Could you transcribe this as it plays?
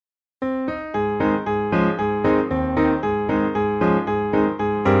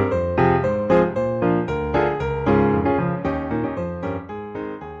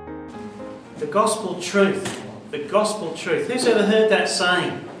gospel truth. The gospel truth. Who's ever heard that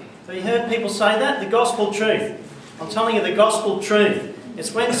saying? Have you heard people say that? The gospel truth. I'm telling you the gospel truth.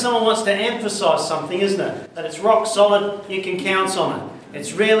 It's when someone wants to emphasise something, isn't it? That it's rock solid, you can count on it.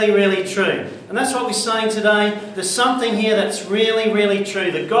 It's really, really true. And that's what we're saying today. There's something here that's really, really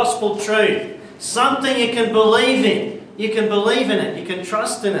true. The gospel truth. Something you can believe in. You can believe in it. You can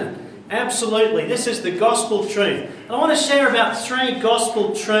trust in it. Absolutely. This is the gospel truth. And I want to share about 3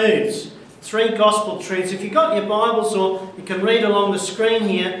 gospel truths. 3 gospel truths. If you've got your Bibles, or you can read along the screen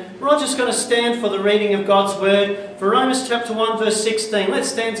here, we're all just going to stand for the reading of God's Word. For Romans chapter 1 verse 16. Let's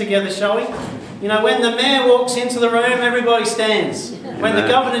stand together, shall we? You know, when the mayor walks into the room, everybody stands. When the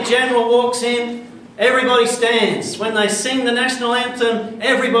Governor General walks in, everybody stands. When they sing the national anthem,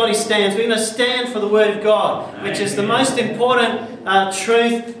 everybody stands. We're going to stand for the Word of God, which is the most important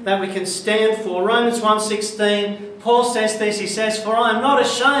truth that we can stand for. Romans 1:16, Paul says this. He says, "For I am not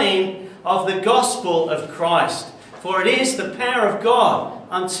ashamed of the gospel of Christ, for it is the power of God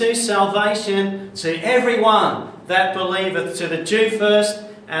unto salvation to everyone that believeth, to the Jew first,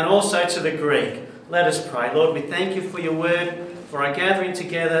 and also to the Greek." Let us pray. Lord, we thank you for your word, for our gathering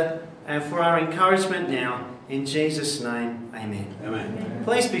together, and for our encouragement now. In Jesus' name, amen. Amen.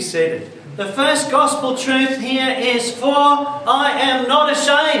 Please be seated. The first gospel truth here is, for I am not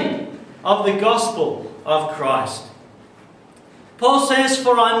ashamed of the gospel of Christ. Paul says,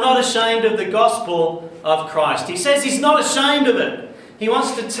 for I am not ashamed of the gospel of Christ. He says he's not ashamed of it. He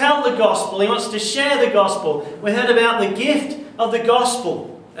wants to tell the gospel. He wants to share the gospel. We heard about the gift of the gospel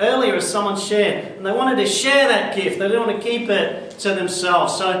earlier as someone shared. And they wanted to share that gift. They didn't want to keep it to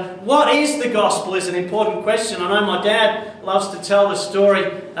themselves. So what is the gospel is an important question. I know my dad loves to tell the story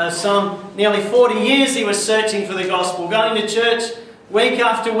of nearly 40 years he was searching for the gospel, going to church week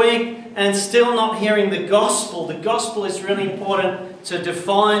after week and still not hearing the gospel. The gospel is really important to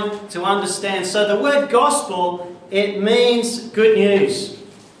define, to understand. So the word gospel, it means good news.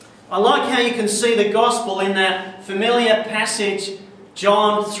 I like how you can see the gospel in that familiar passage,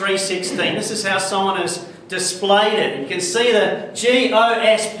 John 3:16. This is how someone has displayed it. You can see the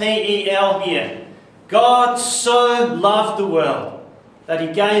G-O-S-P-E-L here. God so loved the world that he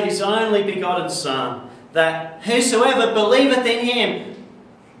gave his only begotten Son, that whosoever believeth in him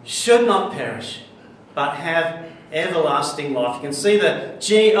should not perish, but have everlasting life. You can see the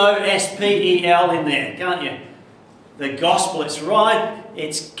G-O-S-P-E-L in there, can't you? The gospel, it's right,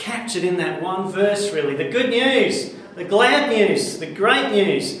 it's captured in that one verse really. The good news, the glad news, the great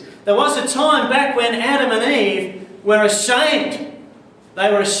news. There was a time back when Adam and Eve were ashamed. They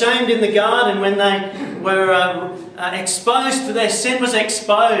were ashamed in the garden when they were exposed to their sin was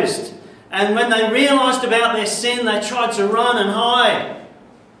exposed. And when they realised about their sin, they tried to run and hide.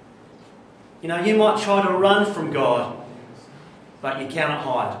 You know, you might try to run from God, but you cannot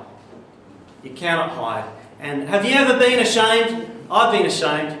hide. You cannot hide. And have you ever been ashamed? I've been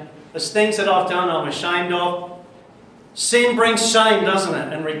ashamed. There's things that I've done I'm ashamed of. Sin brings shame, doesn't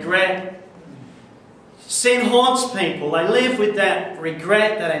it? And regret. Sin haunts people. They live with that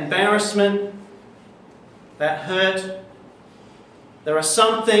regret, that embarrassment, that hurt. There are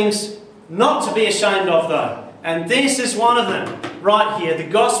some things not to be ashamed of though. And this is one of them right here, the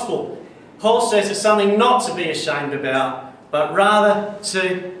gospel. Paul says it's something not to be ashamed about, but rather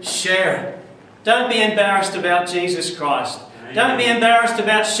to share it. Don't be embarrassed about Jesus Christ. Don't be embarrassed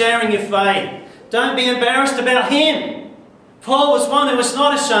about sharing your faith. Don't be embarrassed about him. Paul was one who was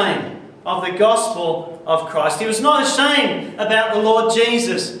not ashamed of the gospel of Christ. He was not ashamed about the Lord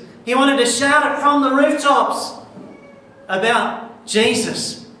Jesus. He wanted to shout it from the rooftops about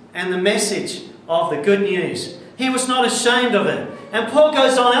Jesus and the message of the good news. He was not ashamed of it. And Paul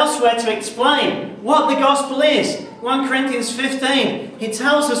goes on elsewhere to explain what the gospel is. 1 Corinthians 15, he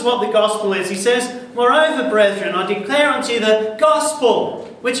tells us what the gospel is. He says, "Moreover, brethren, I declare unto you the gospel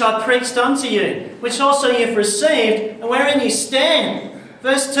which I preached unto you, which also ye have received, and wherein ye stand."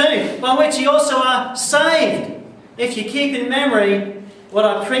 Verse 2, "By which ye also are saved, if ye keep in memory what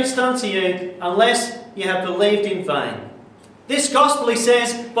I preached unto you, unless ye have believed in vain." This gospel, he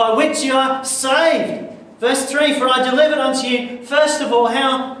says, by which ye are saved. Verse 3, "For I delivered unto you, first of all,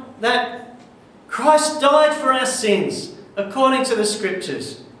 how that Christ died for our sins, according to the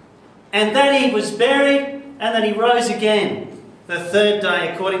Scriptures, and that he was buried, and that he rose again the third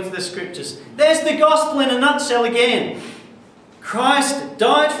day, according to the Scriptures." There's the gospel in a nutshell again. Christ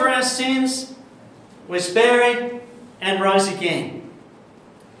died for our sins, was buried, and rose again.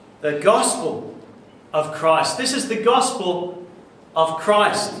 The gospel of Christ. This is the gospel of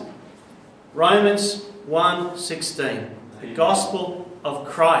Christ. Romans 1:16. The gospel of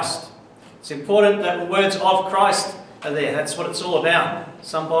Christ. It's important that the words of Christ are there. That's what it's all about.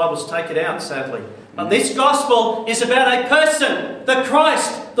 Some Bibles take it out, sadly. But this gospel is about a person, the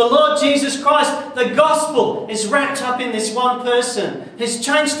Christ, the Lord Jesus Christ. The gospel is wrapped up in this one person who's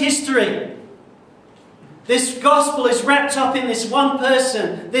changed history. This gospel is wrapped up in this one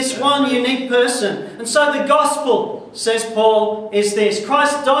person, this one unique person. And so the gospel, says Paul, is this.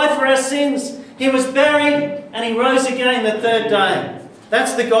 Christ died for our sins. He was buried and he rose again the third day.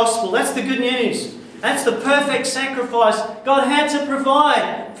 That's the gospel. That's the good news. That's the perfect sacrifice God had to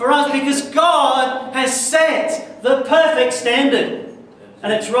provide for us, because God has set the perfect standard.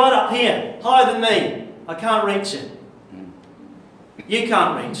 And it's right up here, higher than me. I can't reach it. You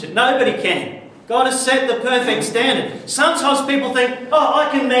can't reach it. Nobody can. God has set the perfect standard. Sometimes people think, oh, I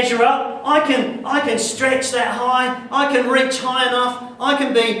can measure up. I can stretch that high. I can reach high enough. I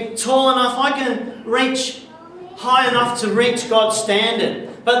can be tall enough. I can reach high enough to reach God's standard.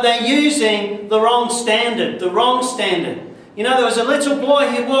 But they're using the wrong standard. The wrong standard. You know, there was a little boy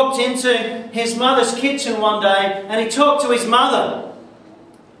who walked into his mother's kitchen one day and he talked to his mother.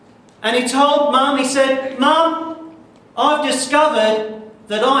 And he told Mum, he said, Mum, I've discovered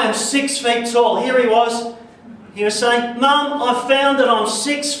that I am 6 feet tall. Here he was. He was saying, Mum, I've found that I'm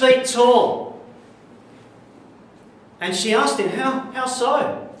 6 feet tall. And she asked him, how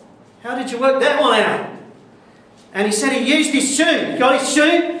so? How did you work that one out? And he said he used his shoe. He got his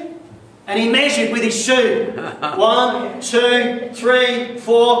shoe and he measured with his shoe. 1, 2, 3,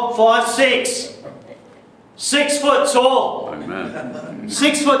 4, 5, 6. 6 foot tall. Amen.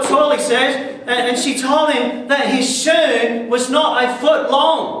 6 foot tall, he says. And she told him that his shoe was not a foot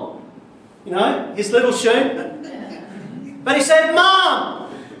long. You know, his little shoe. But he said,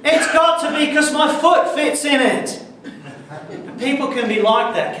 Mum, it's got to be because my foot fits in it. And people can be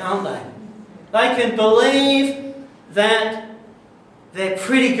like that, can't they? They can believe that they're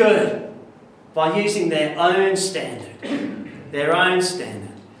pretty good by using their own standard. Their own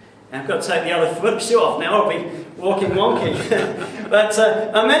standard. And I've got to take the other shoe off now, I'll be walking wonky. But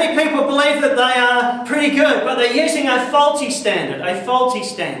many people believe that they are pretty good, but they're using a faulty standard. A faulty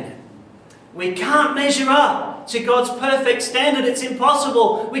standard. We can't measure up to God's perfect standard. It's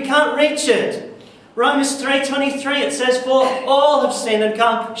impossible. We can't reach it. Romans 3:23, it says, for all have sinned and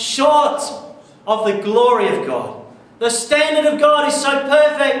come short of the glory of God. The standard of God is so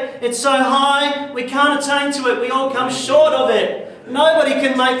perfect, it's so high, we can't attain to it. We all come short of it. Nobody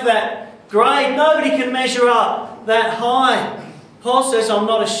can make that grade. Nobody can measure up that high. Paul says, I'm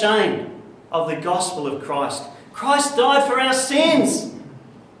not ashamed of the gospel of Christ. Christ died for our sins.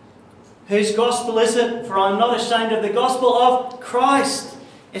 Whose gospel is it? For I'm not ashamed of the gospel of Christ.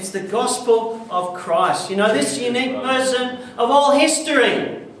 It's the gospel of Christ. You know, this unique person of all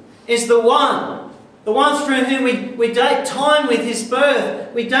history is the one through whom we date time with his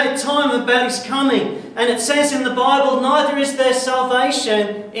birth. We date time about his coming. And it says in the Bible, neither is there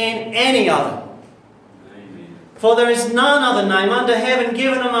salvation in any other. Amen. For there is none other name under heaven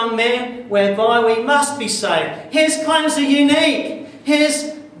given among men whereby we must be saved. His claims are unique.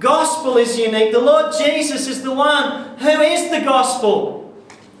 His gospel is unique. The Lord Jesus is the one who is the gospel.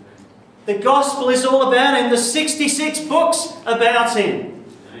 The gospel is all about him. There's 66 books about him.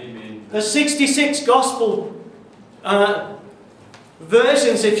 The 66 gospel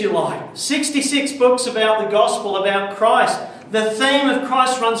versions, if you like. 66 books about the gospel, about Christ. The theme of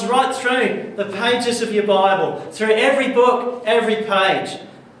Christ runs right through the pages of your Bible. Through every book, every page.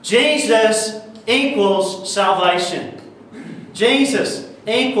 Jesus equals salvation. Jesus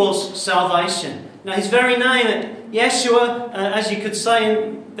equals salvation. Now his very name, Yeshua, as you could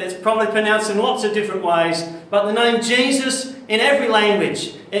say, it's probably pronounced in lots of different ways, but the name Jesus, in every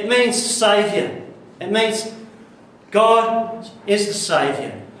language, it means Saviour. It means God is the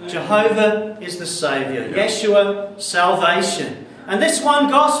Saviour. Jehovah is the Saviour. Yeshua, salvation. And this one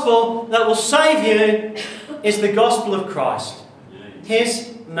gospel that will save you is the gospel of Christ.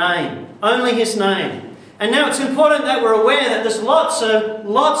 His name. Only his name. And now it's important that we're aware that there's lots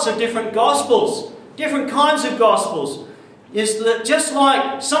of different gospels. Different kinds of gospels. Is that just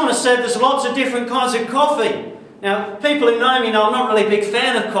like someone has said, there's lots of different kinds of coffee. Now, people who know me know I'm not really a big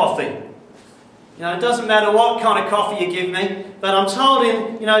fan of coffee. You know, it doesn't matter what kind of coffee you give me, but I'm told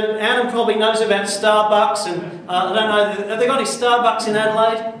Adam probably knows about Starbucks, and I don't know, have they got any Starbucks in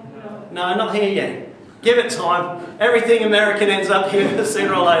Adelaide? No, not here yet. Give it time. Everything American ends up here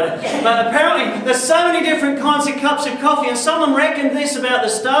sooner or later. But apparently, there's so many different kinds of cups of coffee, and someone reckoned this about the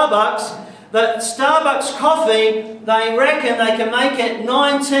Starbucks, that Starbucks coffee, they reckon they can make it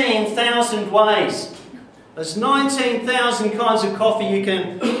 19,000 ways. There's 19,000 kinds of coffee you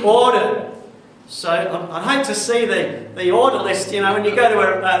can order. So I'd hate to see the order list, you know, when you go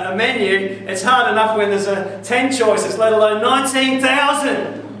to a menu, it's hard enough when there's 10 choices, let alone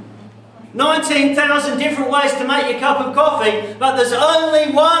 19,000. 19,000 different ways to make your cup of coffee, but there's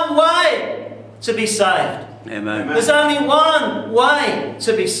only one way to be saved. Amen. There's only one way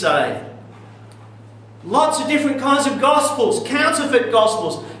to be saved. Lots of different kinds of gospels, counterfeit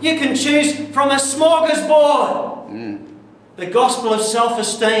gospels. You can choose from a smorgasbord. The gospel of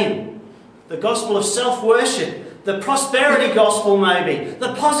self-esteem, the gospel of self-worship, the prosperity gospel maybe,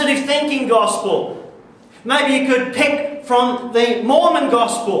 the positive thinking gospel. Maybe you could pick from the Mormon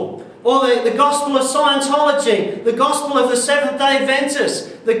gospel, or the gospel of Scientology, the gospel of the Seventh-day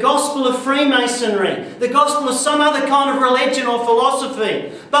Adventists, the gospel of Freemasonry, the gospel of some other kind of religion or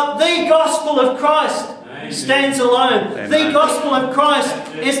philosophy. But the gospel of Christ stands alone. Amen. The gospel of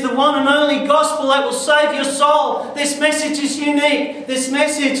Christ is the one and only gospel that will save your soul. This message is unique. This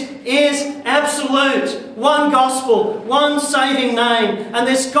message is absolute. One gospel, one saving name. And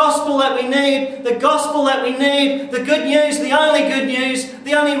this gospel that we need, the gospel that we need, the good news, the only good news,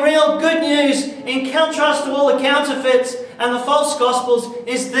 the only real good news, in contrast to all the counterfeits and the false gospels,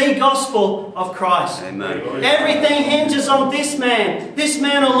 is the gospel of Christ. Amen. Everything hinges on this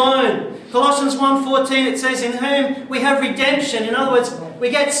man alone. Colossians 1:14, it says, in whom we have redemption. In other words, we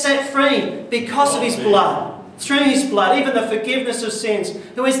get set free because of His blood. Through His blood, even the forgiveness of sins,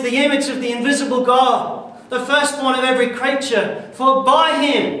 who is the image of the invisible God, the firstborn of every creature. For by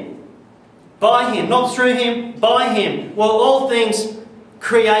Him, not through Him, by Him, were all things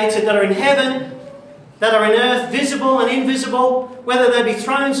created that are in heaven, that are in earth, visible and invisible, whether they be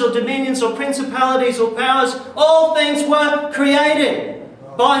thrones or dominions or principalities or powers, all things were created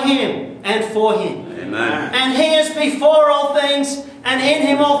by Him and for Him. Amen. And He is before all things, and in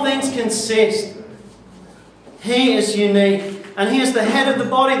Him all things consist. He is unique, and He is the head of the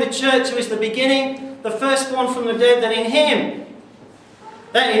body, the church, who is the beginning, the firstborn from the dead, that in Him,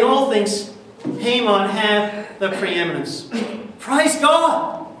 that in all things, He might have the preeminence. Praise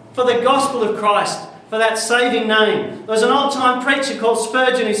God for the gospel of Christ, for that saving name. There was an old-time preacher called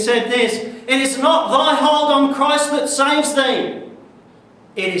Spurgeon who said this: it is not thy hold on Christ that saves thee.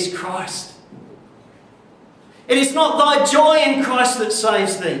 It is Christ. It is not thy joy in Christ that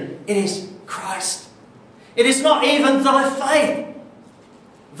saves thee. It is Christ. It is not even thy faith,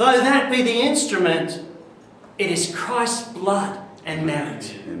 though that be the instrument. It is Christ's blood and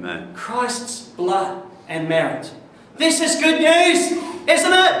merit. Amen. Christ's blood and merit. This is good news,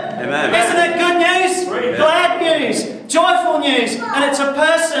 isn't it? Amen. Isn't it good news? Great. Glad news, joyful news, and it's a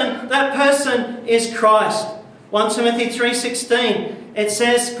person. That person is Christ. 1 Timothy 3:16. It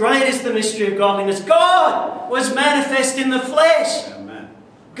says, great is the mystery of godliness. God was manifest in the flesh. Amen.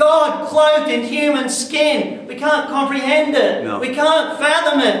 God clothed in human skin. We can't comprehend it. No. We can't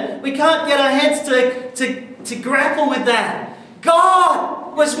fathom it. We can't get our heads to grapple with that.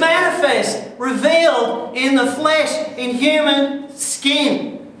 God was manifest, revealed in the flesh, in human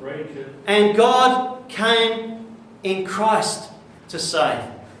skin. And God came in Christ to save.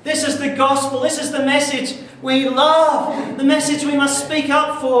 This is the gospel. This is the message we love. The message we must speak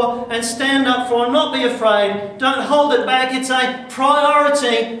up for and stand up for and not be afraid. Don't hold it back. It's a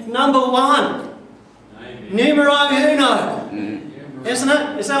priority number one. Numero uno. Isn't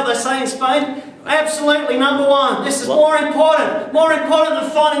it? Is that what they say in Spain? Absolutely number one. This is more important. More important than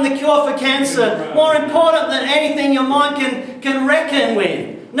finding the cure for cancer. More important than anything your mind can reckon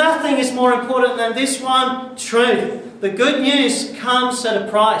with. Nothing is more important than this one truth. The good news comes at a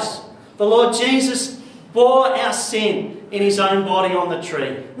price. The Lord Jesus bore our sin in His own body on the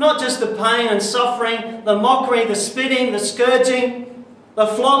tree. Not just the pain and suffering, the mockery, the spitting, the scourging, the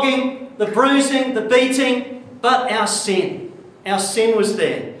flogging, the bruising, the beating, but our sin. Our sin was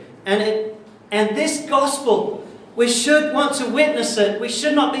there. And this gospel, we should want to witness it. We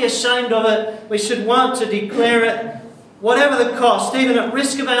should not be ashamed of it. We should want to declare it, whatever the cost, even at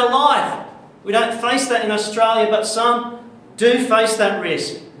risk of our life. We don't face that in Australia, but some do face that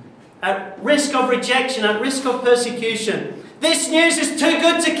risk. At risk of rejection, at risk of persecution. This news is too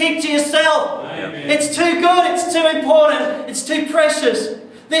good to keep to yourself. Amen. It's too good, it's too important, it's too precious.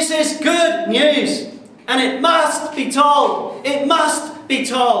 This is good news, and it must be told. It must be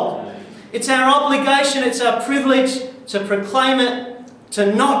told. It's our obligation, it's our privilege to proclaim it,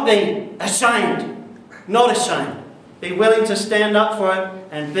 to not be ashamed. Not ashamed. Be willing to stand up for it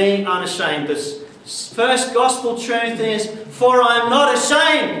and be unashamed. The first gospel truth is, for I am not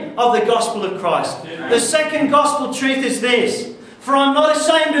ashamed of the gospel of Christ. The second gospel truth is this, for I am not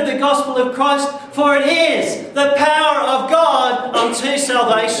ashamed of the gospel of Christ, for it is the power of God unto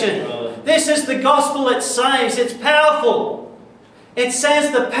salvation. This is the gospel that saves. It's powerful. It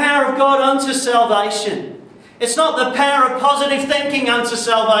says the power of God unto salvation. It's not the power of positive thinking unto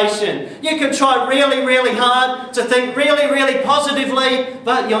salvation. You can try really, really hard to think really, really positively,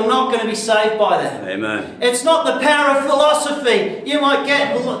 but you're not going to be saved by that. Amen. It's not the power of philosophy. You might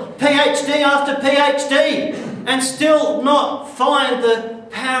get PhD after PhD and still not find the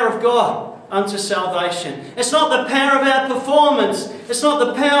power of God unto salvation. It's not the power of our performance. It's not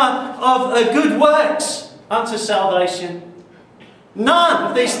the power of good works unto salvation. None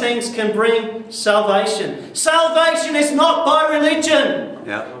of these things can bring salvation. Salvation is not by religion.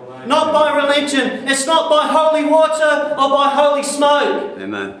 Yeah. Not by religion. It's not by holy water or by holy smoke.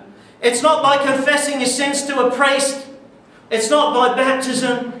 Amen. It's not by confessing your sins to a priest. It's not by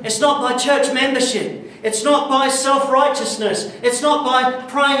baptism. It's not by church membership. It's not by self-righteousness. It's not by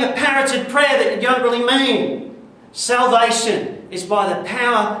praying a parroted prayer that you don't really mean. Salvation is by the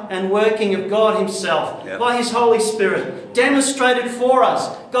power and working of God Himself, by His Holy Spirit, demonstrated for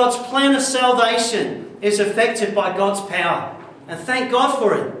us. God's plan of salvation is effected by God's power. And thank God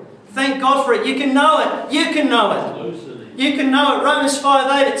for it. Thank God for it. You can know it. You can know it. You can know it. Romans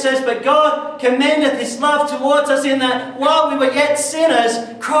 5:8 it says, "But God commendeth His love towards us in that while we were yet sinners,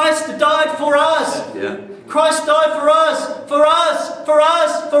 Christ died for us." Yeah. Christ died for us, for us, for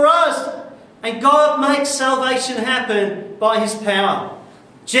us, for us. And God makes salvation happen by His power.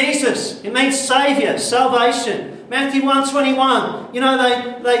 Jesus, it means Saviour, salvation. Matthew 1:21. You know,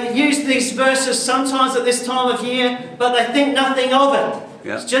 they use these verses sometimes at this time of year, but they think nothing of it.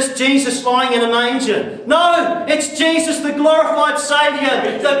 Yeah. It's just Jesus lying in a manger. No, it's Jesus, the glorified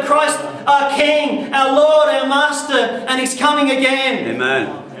Saviour, the Christ, our King, our Lord, our Master, and He's coming again. Amen.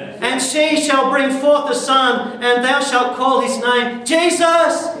 And she shall bring forth a son, and thou shalt call his name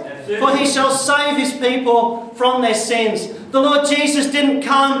Jesus, for he shall save his people from their sins. The Lord Jesus didn't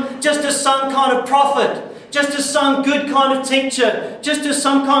come just as some kind of prophet, just as some good kind of teacher, just as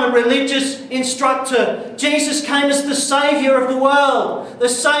some kind of religious instructor. Jesus came as the Saviour of the world, the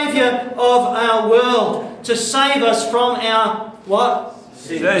Saviour of our world, to save us from our what?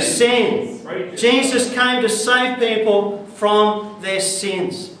 Sin. Jesus came to save people from their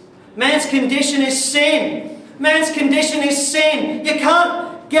sins. Man's condition is sin. Man's condition is sin. You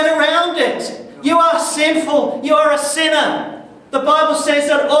can't get around it. You are sinful. You are a sinner. The Bible says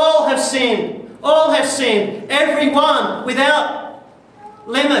that all have sinned. All have sinned. Every one without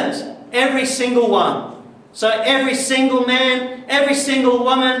limit. Every single one. So every single man, every single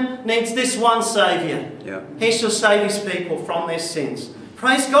woman needs this one Saviour. Yeah. He shall save His people from their sins.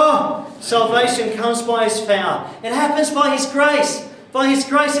 Praise God. Salvation comes by His power. It happens by His grace. By His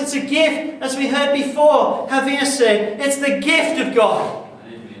grace, it's a gift. As we heard before, Javier said, it's the gift of God.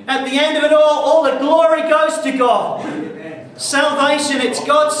 At the end of it all the glory goes to God. Salvation, it's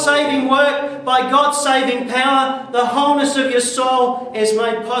God's saving work by God's saving power. The wholeness of your soul is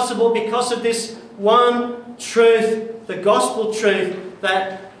made possible because of this one truth, the gospel truth,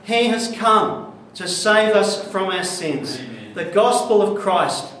 that He has come to save us from our sins. The gospel of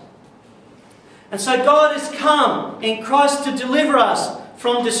Christ. And so God has come in Christ to deliver us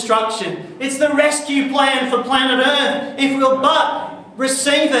from destruction. It's the rescue plan for planet Earth, if we'll but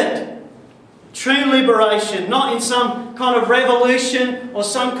receive it. True liberation, not in some kind of revolution or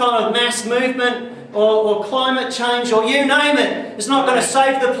some kind of mass movement or climate change or you name it. It's not going to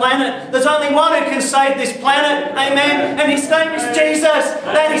save the planet. There's only one who can save this planet. Amen. And His name is Jesus.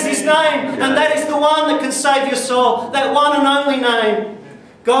 That is His name. And that is the one that can save your soul. That one and only name.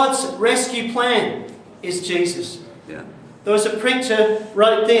 God's rescue plan is Jesus. Yeah. There was a preacher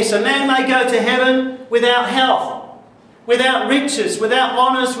wrote this: a man may go to heaven without health, without riches, without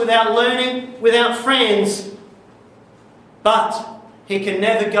honours, without learning, without friends, but he can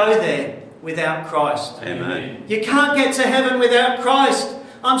never go there without Christ. Amen. You can't get to heaven without Christ.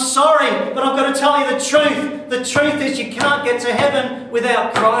 I'm sorry, but I've got to tell you the truth. The truth is you can't get to heaven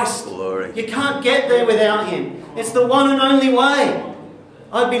without Christ. Glory. You can't get there without Him. It's the one and only way.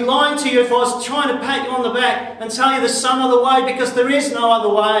 I'd be lying to you if I was trying to pat you on the back and tell you there's some other way, because there is no other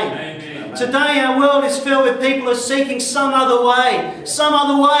way. Amen. Today our world is filled with people who are seeking some other way. Some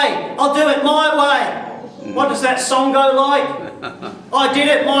other way. I'll do it my way. What does that song go like? I did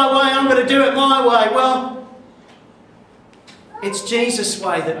it my way, I'm going to do it my way. Well, it's Jesus'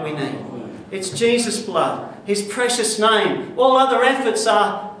 way that we need. It's Jesus' blood, His precious name. All other efforts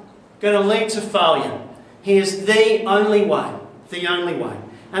are going to lead to failure. He is the only way. The only way.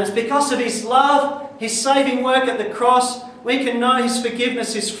 And it's because of His love, His saving work at the cross, we can know His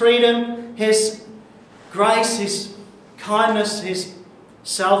forgiveness, His freedom, His grace, His kindness, His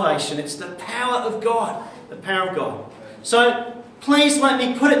salvation. It's the power of God. The power of God. So please let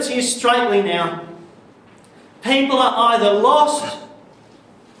me put it to you straightly now. People are either lost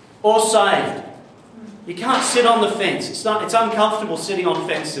or saved. You can't sit on the fence. It's uncomfortable sitting on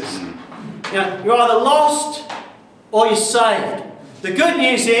fences. You know, you're either lost or you're saved. The good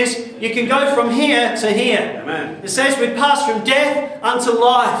news is you can go from here to here. Amen. It says we pass from death unto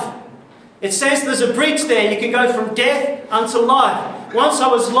life. It says there's a bridge there. You can go from death unto life. Once I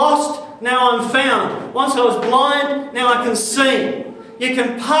was lost, now I'm found. Once I was blind, now I can see. You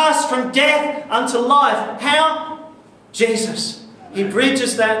can pass from death unto life. How? Jesus. He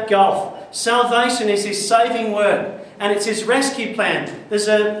bridges that gulf. Salvation is His saving work, and it's His rescue plan.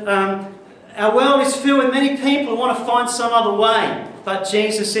 Our world is filled with many people who want to find some other way, but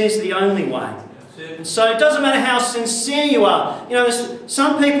Jesus is the only way. And so it doesn't matter how sincere you are. You know, there's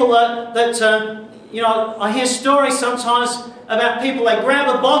some people you know, I hear stories sometimes about people, they grab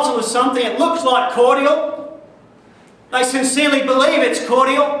a bottle of something, it looks like cordial. They sincerely believe it's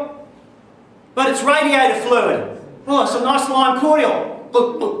cordial, but it's radiator fluid. Oh, it's a nice lime cordial.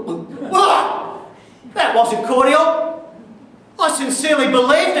 Oh, that wasn't cordial. I sincerely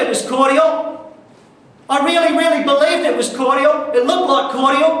believed it was cordial. I really, really believed it was cordial. It looked like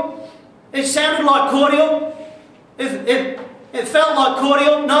cordial. It sounded like cordial. It felt like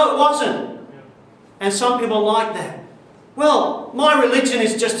cordial. No, it wasn't. And some people are like that. Well, my religion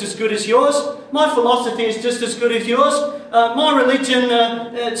is just as good as yours. My philosophy is just as good as yours. My religion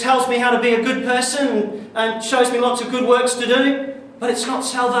tells me how to be a good person and shows me lots of good works to do. But it's not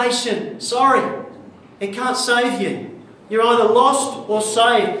salvation. Sorry. It can't save you. You're either lost or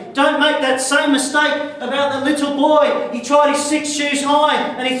saved. Don't make that same mistake about the little boy. He tried his 6 shoes high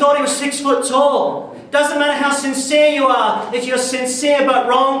and he thought he was 6 foot tall. Doesn't matter how sincere you are. If you're sincere but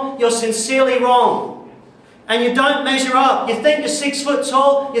wrong, you're sincerely wrong. And you don't measure up. You think you're 6 foot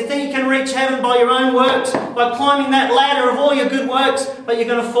tall. You think you can reach heaven by your own works, by climbing that ladder of all your good works, but you're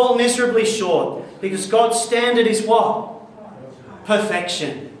going to fall miserably short. Because God's standard is what?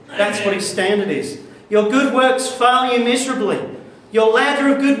 Perfection. That's what His standard is. Your good works fail you miserably. Your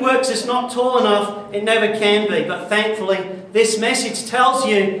ladder of good works is not tall enough. It never can be. But thankfully, this message tells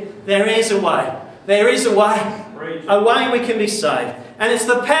you there is a way. There is a way. A way we can be saved. And it's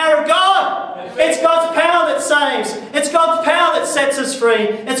the power of God. It's God's power that saves. It's God's power that sets us free.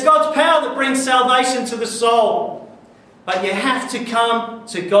 It's God's power that brings salvation to the soul. But you have to come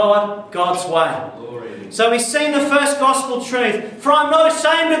to God, God's way. So we've seen the first gospel truth. For I'm not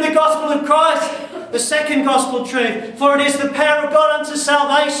ashamed of the gospel of Christ. The second gospel truth. For it is the power of God unto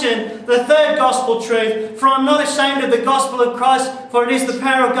salvation. The third gospel truth. For I'm not ashamed of the gospel of Christ. For it is the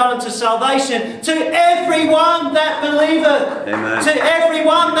power of God unto salvation. To everyone that believeth. Amen. To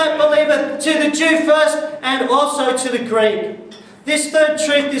everyone that believeth. To the Jew first and also to the Greek. This third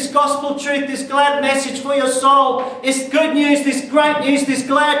truth, this gospel truth, this glad message for your soul, this good news, this great news, this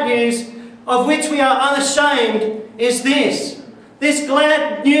glad news, of which we are unashamed, is this. This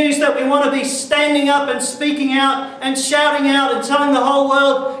glad news that we want to be standing up and speaking out and shouting out and telling the whole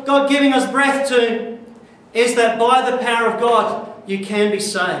world, God giving us breath to, is that by the power of God, you can be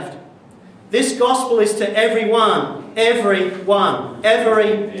saved. This gospel is to everyone, everyone that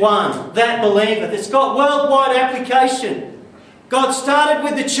believeth. It's got worldwide application. God started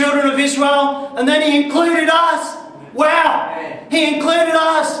with the children of Israel and then He included us. Wow! He included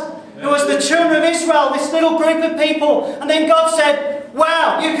us. It was the children of Israel, this little group of people. And then God said,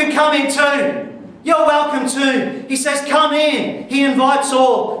 wow, you can come in too. You're welcome too. He says, come in. He invites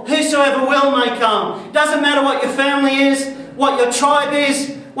all. Whosoever will may come. It doesn't matter what your family is, what your tribe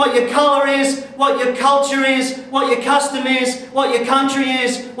is, what your colour is, what your culture is, what your custom is, what your country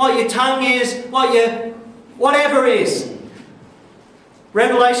is, what your tongue is, whatever is.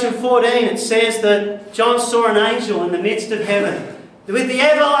 Revelation 14, it says that John saw an angel in the midst of heaven with the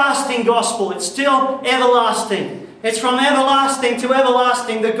everlasting gospel. It's still everlasting. It's from everlasting to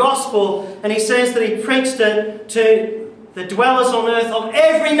everlasting, the gospel. And he says that he preached it to the dwellers on earth of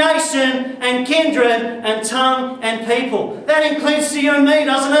every nation and kindred and tongue and people. That includes you and me,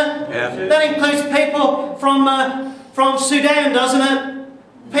 doesn't it? Yeah. That includes people from Sudan, doesn't it?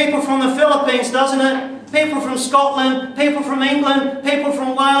 People from the Philippines, doesn't it? People from Scotland, people from England, people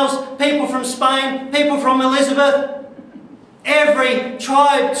from Wales, people from Spain, people from Elizabeth. Every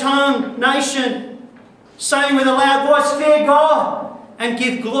tribe, tongue, nation, saying with a loud voice, fear God and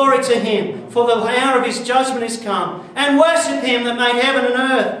give glory to Him, for the hour of His judgment is come. And worship Him that made heaven and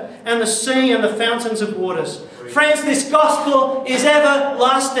earth and the sea and the fountains of waters. Friends, this gospel is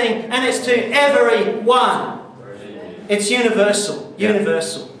everlasting and it's to everyone. It's universal.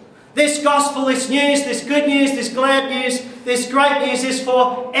 Universal. This gospel, this news, this good news, this glad news, this great news is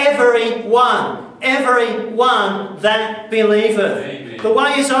for everyone. Everyone that believeth. Amen. The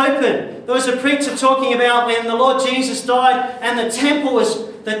way is open. There was a preacher talking about when the Lord Jesus died and the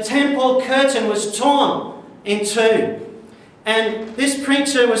temple curtain was torn in two. And this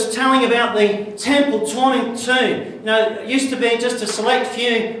preacher was telling about the temple torn in two. You know, it used to be just a select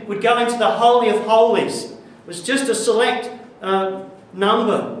few would go into the Holy of Holies. It was just a select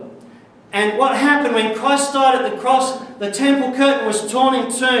number. And what happened when Christ died at the cross, the temple curtain was torn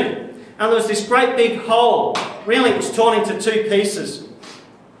in two. And there was this great big hole. Really, it was torn into two pieces.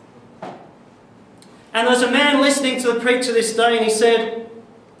 And there was a man listening to the preacher this day, and he said,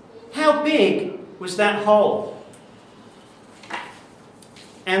 "How big was that hole?"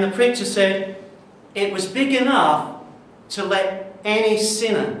 And the preacher said, "It was big enough to let any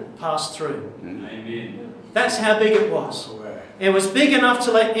sinner pass through." Amen. That's how big it was. It was big enough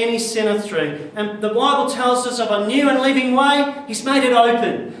to let any sinner through. And the Bible tells us of a new and living way. He's made it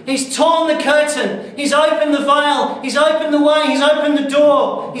open. He's torn the curtain. He's opened the veil. He's opened the way. He's opened the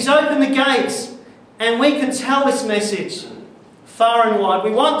door. He's opened the gates. And we can tell this message far and wide.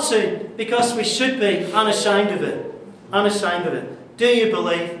 We want to because we should be unashamed of it. Unashamed of it. Do you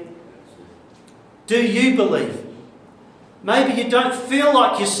believe? Do you believe? Maybe you don't feel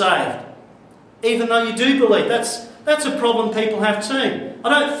like you're saved, even though you do believe. That's a problem people have too. I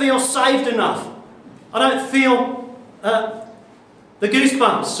don't feel saved enough. I don't feel the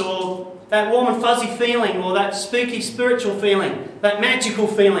goosebumps or that warm and fuzzy feeling or that spooky spiritual feeling, that magical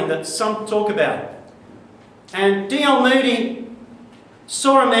feeling that some talk about. And D.L. Moody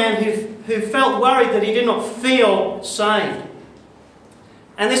saw a man who felt worried that he did not feel saved.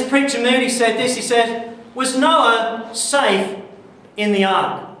 And this preacher Moody said this, he said, "Was Noah safe in the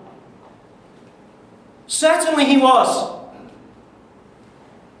ark?" Certainly he was.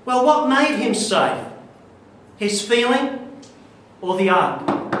 Well, what made him safe? His feeling or the ark?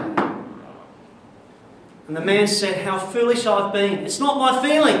 And the man said, "How foolish I've been. It's not my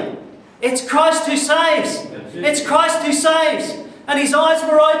feeling. It's Christ who saves. It's Christ who saves." And his eyes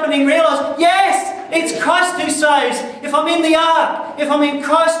were open and he realised, yes, it's Christ who saves. If I'm in the ark, if I'm in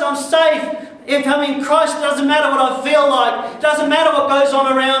Christ, I'm safe. If I'm in Christ, it doesn't matter what I feel like. It doesn't matter what goes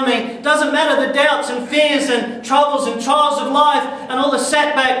on around me. It doesn't matter the doubts and fears and troubles and trials of life and all the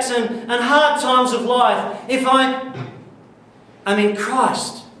setbacks and hard times of life. If I'm in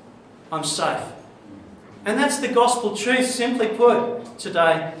Christ, I'm safe. And that's the gospel truth, simply put,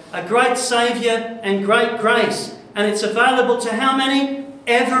 today. A great Saviour and great grace. And it's available to how many?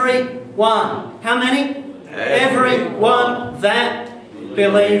 Everyone. How many? Everyone that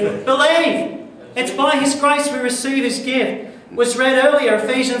believeth. Believe. It's by His grace we receive His gift. It was read earlier,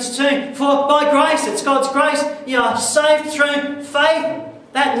 Ephesians 2. For by grace, it's God's grace, you are saved through faith.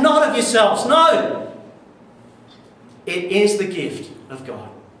 That not of yourselves. No. It is the gift of God.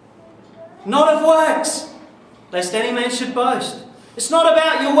 Not of works, lest any man should boast. It's not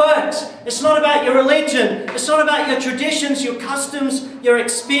about your works. It's not about your religion. It's not about your traditions, your customs, your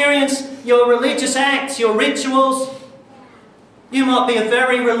experience, your religious acts, your rituals. You might be a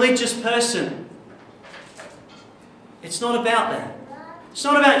very religious person. It's not about that. It's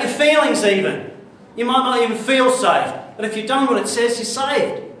not about your feelings even. You might not even feel saved. But if you've done what it says, you're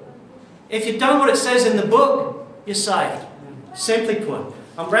saved. If you've done what it says in the book, you're saved. Simply put.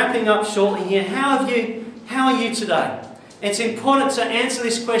 I'm wrapping up shortly here. How are you today? It's important to answer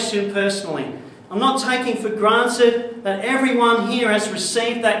this question personally. I'm not taking for granted that everyone here has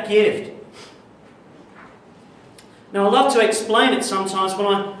received that gift. Now, I love to explain it sometimes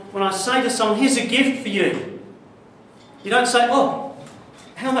when I say to someone, here's a gift for you. You don't say, oh,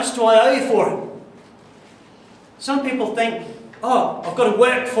 how much do I owe you for it? Some people think, oh, I've got to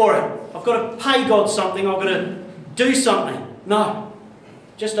work for it. I've got to pay God something. I've got to do something. No.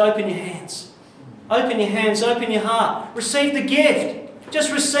 Just open your hands. Open your hands, open your heart. Receive the gift.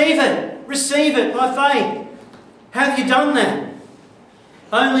 Just receive it. Receive it by faith. Have you done that?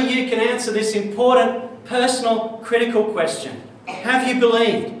 Only you can answer this important, personal, critical question. Have you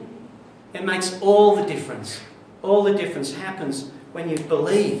believed? It makes all the difference. All the difference happens when you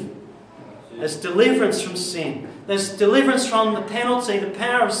believe. There's deliverance from sin. There's deliverance from the penalty, the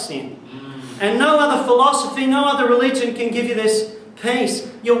power of sin. And no other philosophy, no other religion can give you this peace.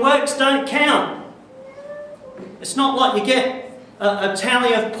 Your works don't count. It's not like you get a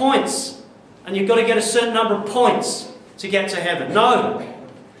tally of points and you've got to get a certain number of points to get to heaven. No.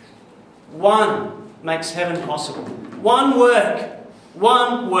 One makes heaven possible. One work.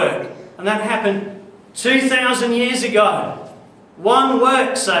 One work. And that happened 2,000 years ago. One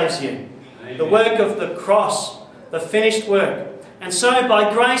work saves you. The work of the cross. The finished work. And so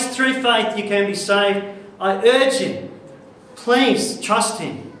by grace through faith you can be saved. I urge you, please trust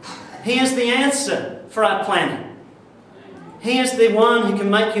Him. He is the answer for our planet. He is the one who can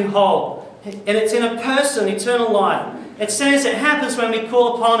make you whole. And it's in a person, eternal life. It says it happens when we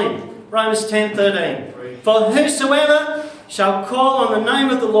call upon Him. Romans 10:13. For whosoever shall call on the name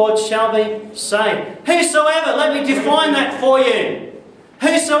of the Lord shall be saved. Whosoever, let me define that for you.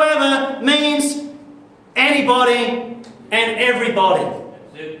 Whosoever means anybody and everybody.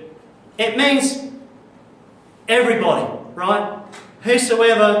 It means everybody, right?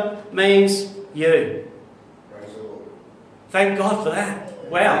 Whosoever means you. Thank God for that.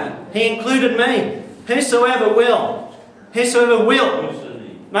 Wow. He included me. Whosoever will. Whosoever will.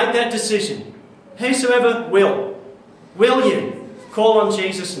 Make that decision. Whosoever will. Will you call on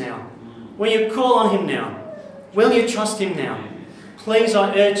Jesus now? Will you call on Him now? Will you trust Him now? Please,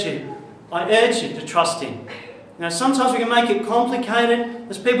 I urge you to trust Him. Now, sometimes we can make it complicated.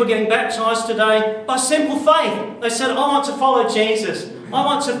 There's people getting baptised today by simple faith. They said, I want to follow Jesus. I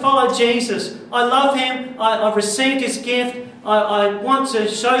want to follow Jesus. I love Him. I've received His gift. I want to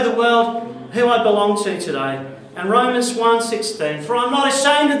show the world who I belong to today. And Romans 1:16, for I'm not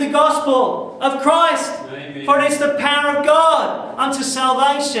ashamed of the gospel of Christ, Amen. For it is the power of God unto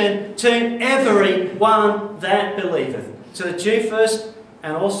salvation to everyone that believeth. To the Jew first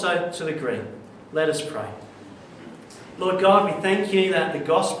and also to the Greek. Let us pray. Lord God, we thank You that the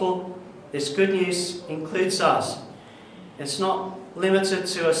gospel, this good news, includes us. It's not limited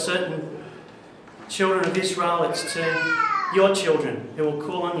to a certain children of Israel, it's to Your children who will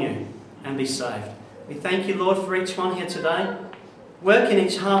call on You and be saved. We thank You, Lord, for each one here today. Work in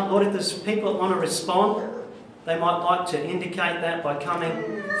each heart, Lord. If there's people that want to respond, they might like to indicate that by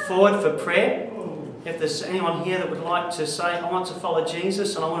coming forward for prayer. If there's anyone here that would like to say, I want to follow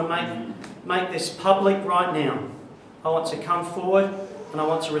Jesus and I want to make this public right now. I want to come forward and I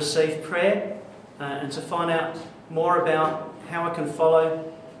want to receive prayer and to find out more about how I can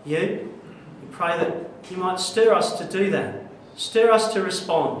follow You. We pray that You might stir us to do that. Stir us to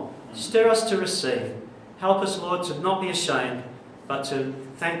respond. Stir us to receive. Help us, Lord, to not be ashamed, but to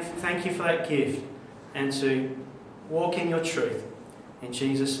thank You for that gift and to walk in Your truth. In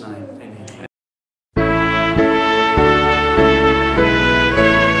Jesus' name, amen.